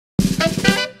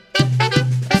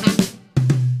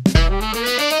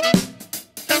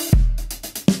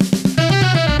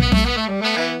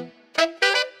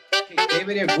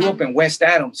Air grew up in West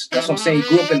Adams. That's what I'm saying. He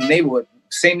grew up in the neighborhood,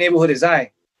 same neighborhood as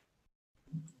I.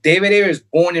 David Ayer is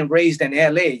born and raised in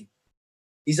LA.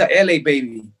 He's a LA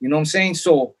baby. You know what I'm saying?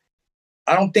 So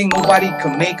I don't think nobody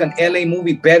can make an LA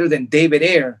movie better than David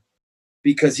Ayer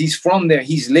because he's from there.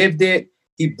 He's lived it.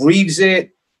 He breathes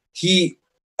it.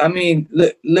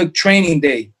 Look, Training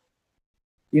Day.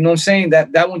 You know what I'm saying?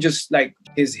 That one just like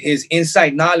his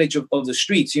inside knowledge of the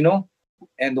streets, you know,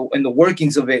 and the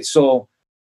workings of it. So,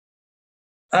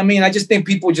 I mean, I just think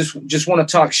people just want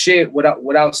to talk shit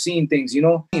without seeing things, you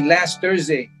know. Last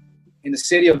Thursday in the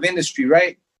City of Industry,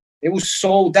 right? It was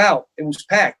sold out. It was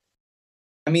packed.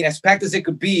 I mean, as packed as it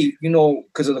could be, you know,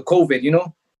 because of the COVID, you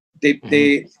know.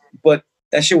 But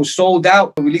that shit was sold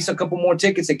out. They released a couple more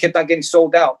tickets. They kept on getting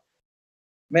sold out.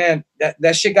 Man,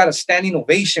 that shit got a standing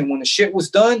ovation. When the shit was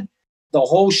done, the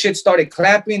whole shit started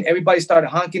clapping. Everybody started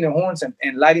honking their horns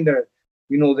and lighting their,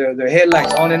 you know, their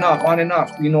headlights on and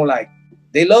off. You know, like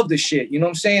they love the shit. You know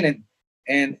what I'm saying?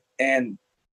 And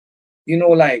you know,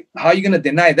 like how you gonna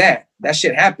deny that? That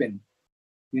shit happened.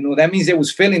 You know, that means they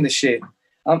was feeling the shit.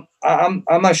 I'm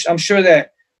sure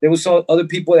that there was some other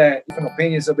people that had different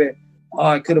opinions of it.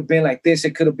 Oh, it could have been like this.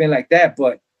 It could have been like that.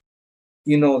 But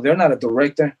you know, they're not a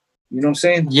director. You know what I'm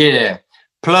saying? Yeah.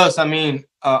 Plus, I mean,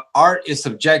 art is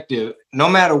subjective. No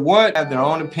matter what, have their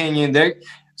own opinion. They're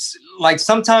like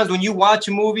sometimes when you watch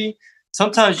a movie,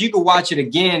 sometimes you can watch it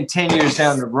again 10 years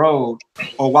down the road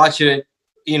or watch it,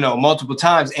 you know, multiple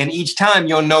times. And each time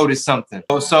you'll notice something.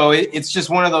 So it's just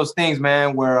one of those things,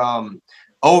 man, where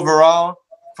overall,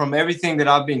 from everything that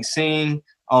I've been seeing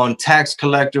on Tax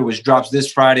Collector, which drops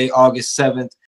this Friday, August 7th,